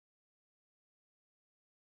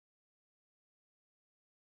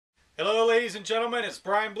Hello ladies and gentlemen, it's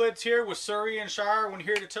Brian Blitz here with Surrey and Shire. We're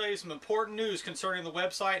here to tell you some important news concerning the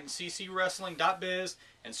website and ccwrestling.biz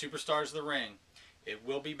and Superstars of the Ring. It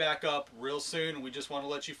will be back up real soon, and we just want to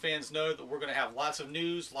let you fans know that we're going to have lots of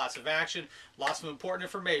news, lots of action, lots of important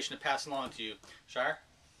information to pass along to you. Shire?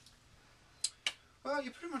 Well, you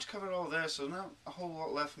pretty much covered all there, so not a whole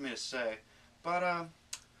lot left for me to say. But I've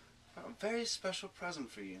got a very special present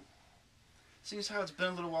for you. Seems how it's been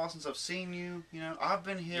a little while since I've seen you. You know, I've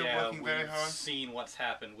been here working very hard. We've seen what's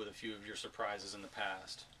happened with a few of your surprises in the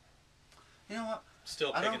past. You know what?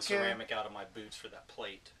 Still picking ceramic out of my boots for that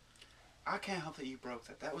plate. I can't help that you broke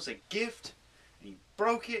that. That was a gift, and you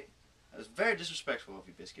broke it. That was very disrespectful of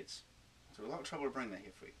you, Biscuits. So a lot of trouble to bring that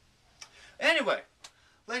here for you. Anyway,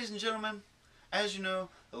 ladies and gentlemen, as you know,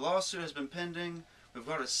 the lawsuit has been pending. We've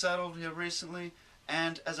got it settled here recently.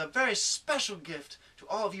 And as a very special gift to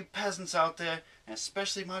all of you peasants out there, and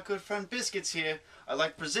especially my good friend Biscuits here, I'd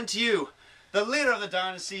like to present to you the leader of the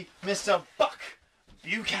Dynasty, Mr. Buck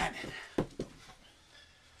Buchanan.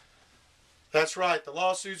 That's right, the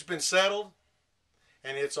lawsuit's been settled,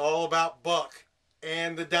 and it's all about Buck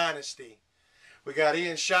and the Dynasty. We got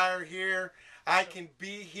Ian Shire here. I can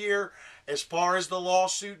be here as far as the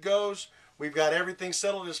lawsuit goes. We've got everything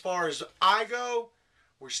settled as far as I go.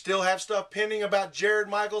 We still have stuff pending about Jared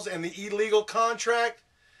Michaels and the illegal contract.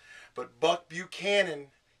 But Buck Buchanan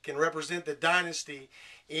can represent the Dynasty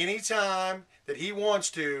anytime that he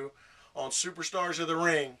wants to on Superstars of the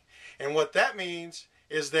Ring. And what that means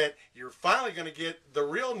is that you're finally going to get the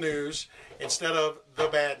real news instead of the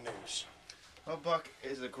bad news. Well, Buck,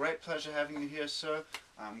 it is a great pleasure having you here, sir.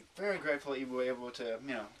 I'm very grateful that you were able to,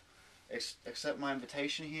 accept my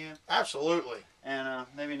invitation here. Absolutely. And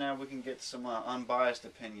maybe now we can get some unbiased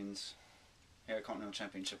opinions here at Continental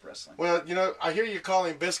Championship Wrestling. Well, you know, I hear you call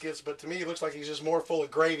him Biscuits, but to me he looks like he's just more full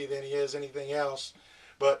of gravy than he is anything else.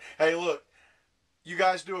 But, hey, look, you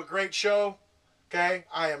guys do a great show, okay?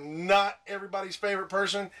 I am not everybody's favorite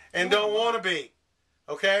person and don't want to be,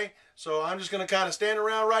 okay? So I'm just going to kind of stand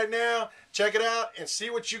around right now, check it out, and see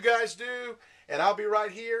what you guys do, and I'll be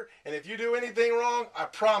right here. And if you do anything wrong, I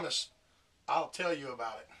promise I'll tell you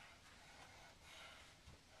about it.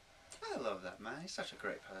 I love that, man. He's such a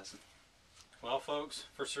great person. Well, folks,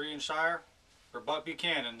 for Surrey and Shire, for Buck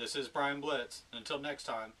Buchanan, this is Brian Blitz. And until next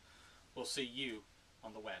time, we'll see you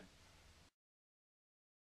on the web.